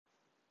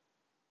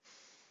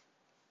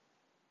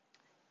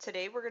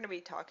Today we're going to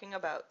be talking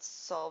about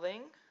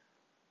solving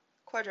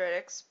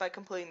quadratics by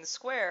completing the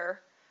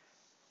square,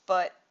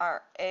 but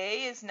our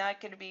a is not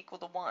going to be equal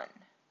to 1.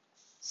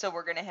 So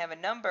we're going to have a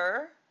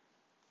number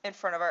in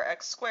front of our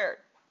x squared.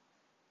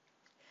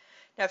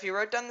 Now if you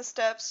wrote down the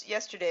steps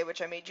yesterday,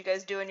 which I made you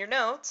guys do in your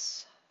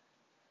notes,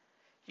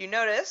 you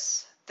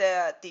notice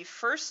that the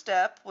first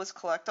step was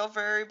collect all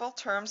variable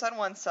terms on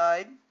one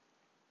side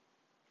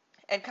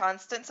and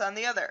constants on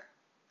the other.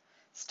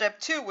 Step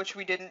 2, which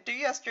we didn't do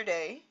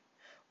yesterday,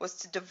 was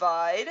to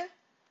divide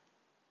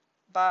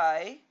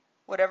by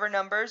whatever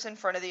numbers in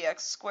front of the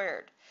x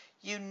squared.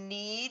 You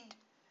need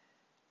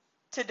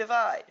to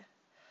divide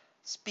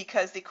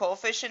because the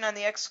coefficient on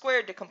the x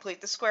squared to complete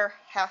the square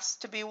has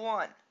to be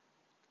 1.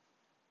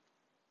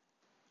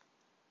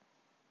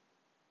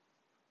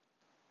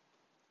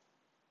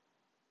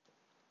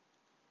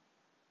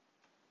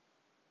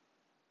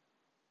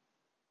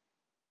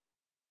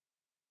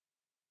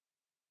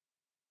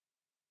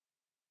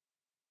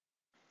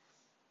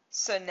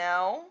 So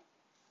now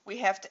we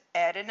have to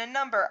add in a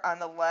number on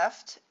the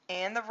left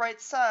and the right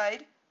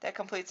side that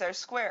completes our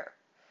square.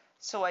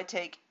 So I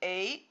take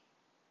 8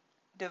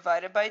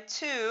 divided by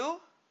 2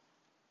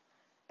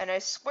 and I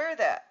square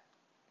that.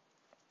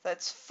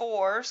 That's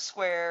 4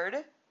 squared,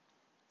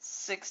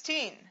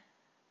 16.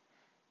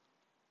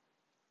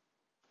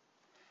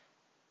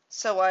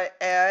 So I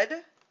add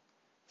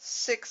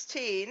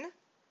 16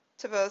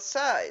 to both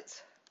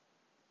sides.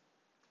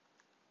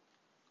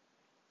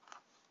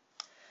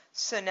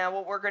 So now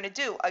what we're going to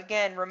do,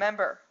 again,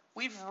 remember,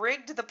 we've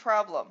rigged the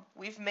problem.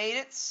 We've made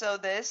it so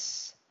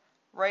this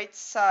right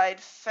side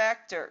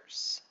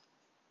factors.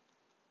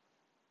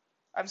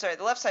 I'm sorry,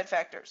 the left side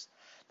factors.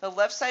 The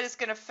left side is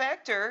going to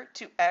factor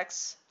to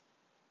x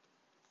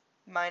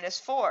minus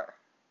 4.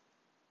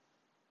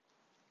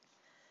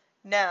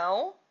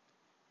 Now,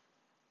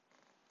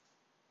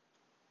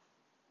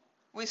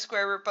 we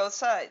square root both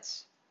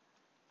sides.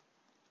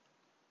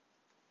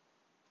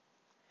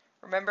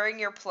 Remembering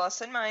your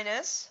plus and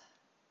minus.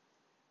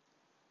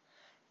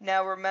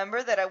 Now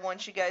remember that I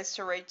want you guys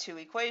to write two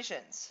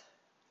equations.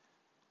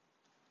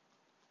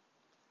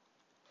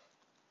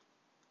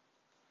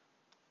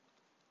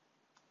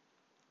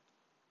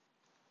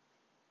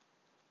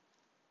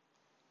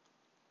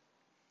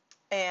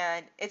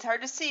 And it's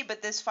hard to see,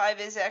 but this 5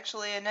 is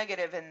actually a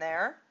negative in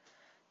there.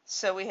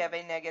 So we have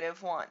a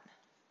negative 1.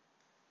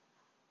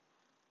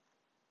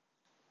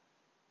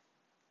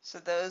 So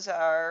those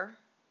are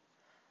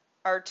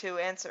our two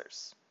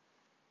answers.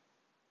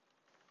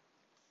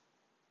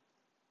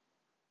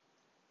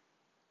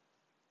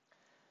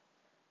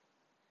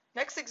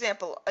 Next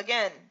example,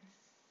 again,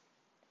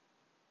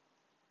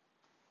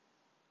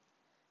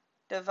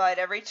 divide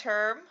every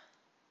term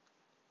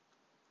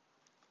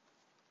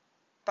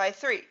by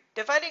 3.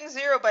 Dividing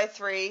 0 by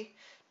 3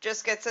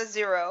 just gets us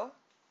 0.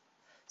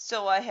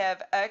 So I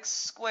have x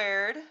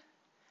squared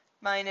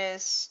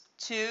minus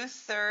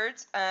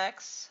 2/3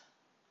 x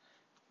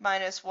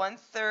minus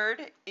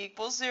 1/3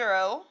 equals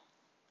 0.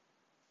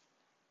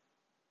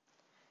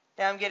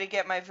 Now I'm going to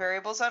get my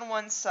variables on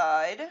one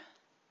side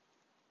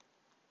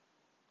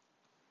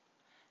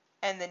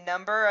and the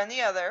number on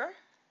the other.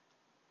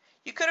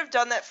 You could have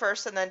done that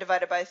first and then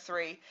divided by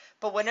 3,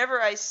 but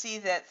whenever I see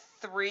that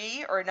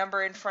 3 or a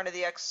number in front of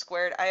the x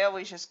squared, I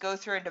always just go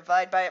through and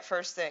divide by it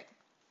first thing.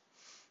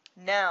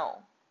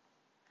 Now,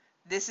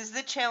 this is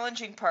the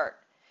challenging part.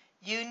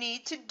 You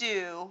need to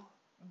do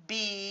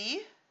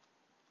b,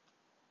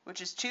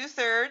 which is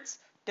 2/3,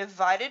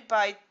 divided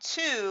by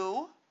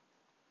 2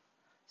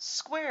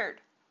 squared.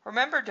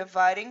 Remember,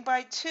 dividing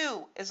by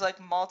 2 is like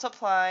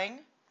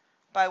multiplying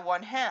by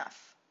 1/2.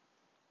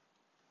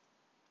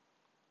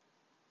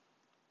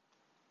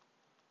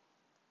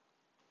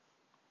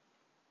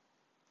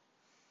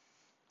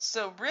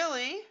 So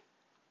really,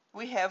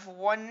 we have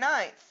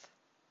 1/9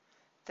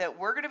 that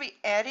we're going to be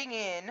adding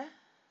in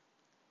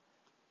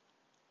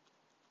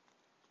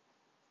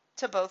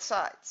to both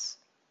sides.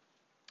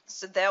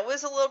 So that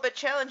was a little bit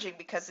challenging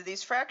because of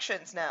these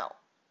fractions now.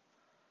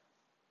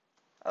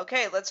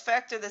 Okay, let's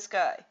factor this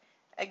guy.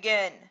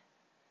 Again,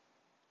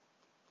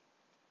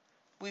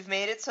 we've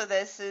made it so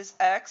this is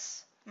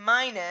x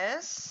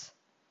minus,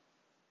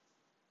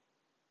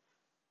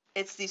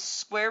 it's the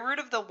square root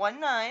of the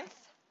 1/9,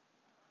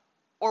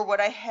 or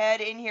what I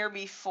had in here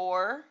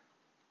before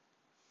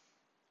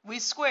we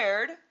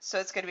squared, so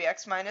it's going to be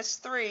x minus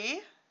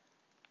 3,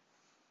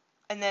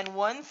 and then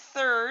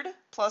 1/3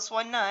 plus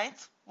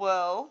 1/9,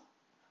 well,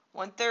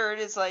 1/3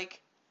 is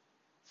like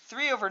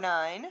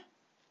 3/9,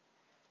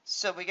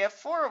 so we get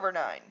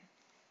 4/9.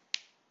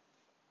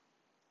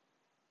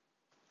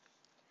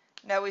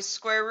 Now we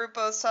square root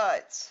both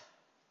sides.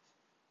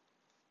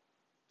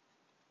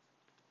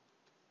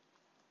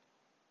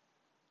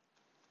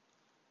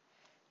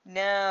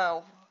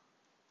 Now,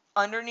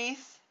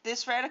 underneath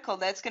this radical,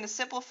 that's going to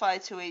simplify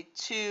to a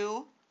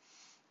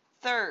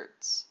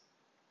 2/3.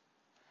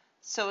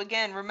 So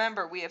again,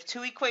 remember, we have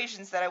two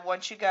equations that I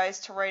want you guys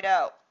to write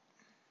out.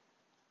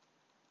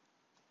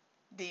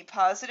 The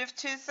positive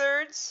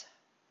 2/3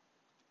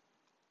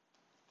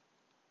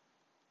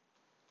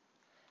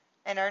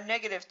 and our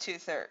negative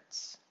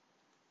 2/3.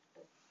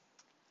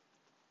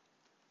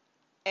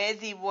 Add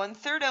the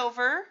 1/3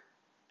 over,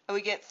 and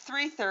we get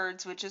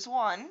 3/3, which is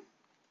 1.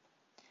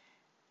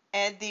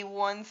 Add the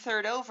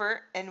 1/3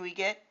 over, and we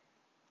get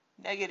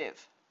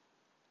negative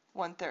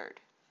 1/3.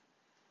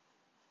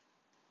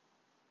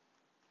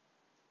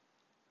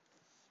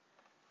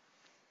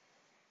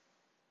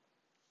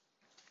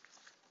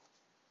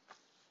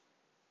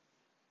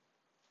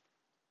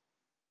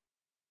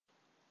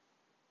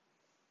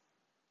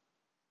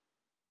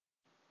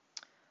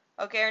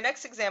 Okay, our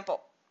next example.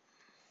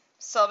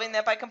 Solving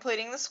that by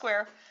completing the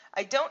square.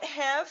 I don't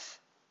have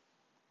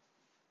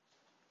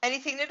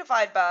anything to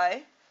divide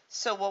by,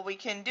 so what we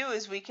can do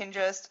is we can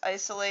just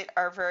isolate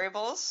our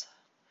variables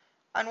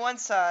on one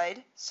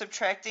side,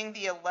 subtracting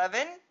the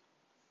 11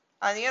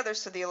 on the other,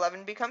 so the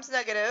 11 becomes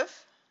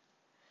negative.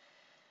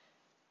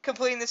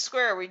 Completing the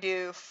square, we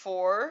do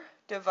 4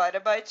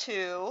 divided by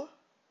 2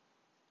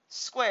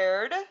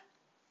 squared,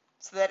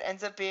 so that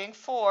ends up being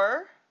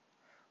 4.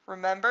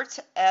 Remember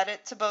to add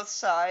it to both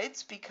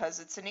sides because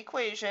it's an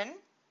equation.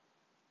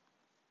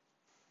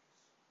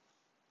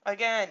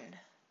 Again,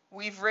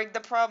 we've rigged the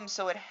problem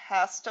so it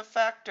has to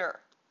factor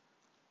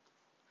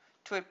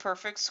to a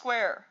perfect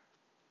square.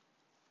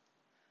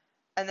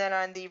 And then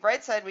on the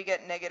right side we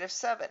get negative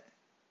 7.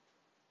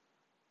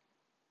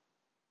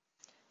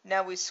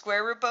 Now we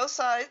square root both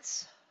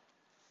sides.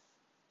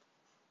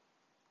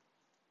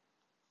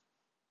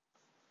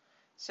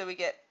 So we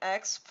get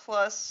x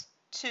plus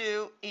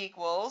 2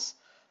 equals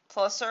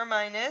plus or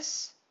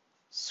minus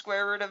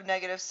square root of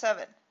negative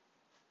 7.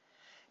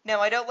 Now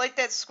I don't like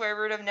that square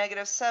root of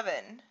negative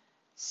 7,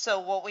 so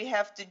what we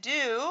have to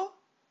do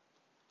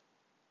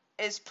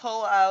is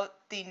pull out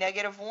the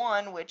negative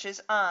 1, which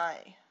is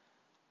I.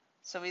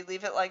 So we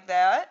leave it like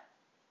that,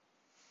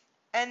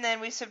 and then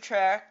we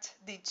subtract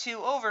the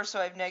 2 over, so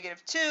I have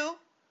negative 2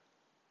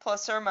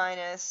 plus or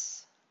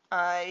minus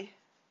I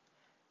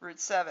root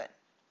 7.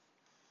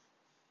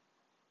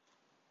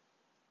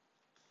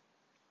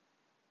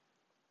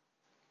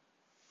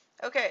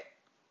 Okay,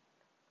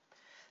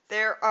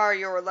 there are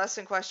your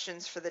lesson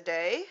questions for the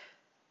day.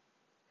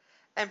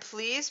 And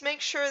please make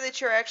sure that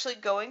you're actually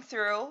going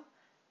through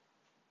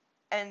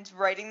and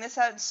writing this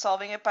out and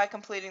solving it by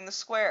completing the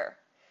square,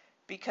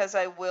 because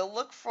I will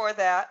look for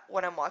that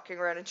when I'm walking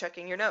around and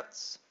checking your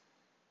notes.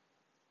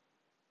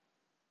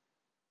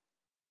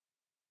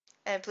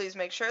 And please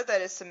make sure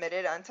that it's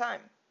submitted on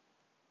time.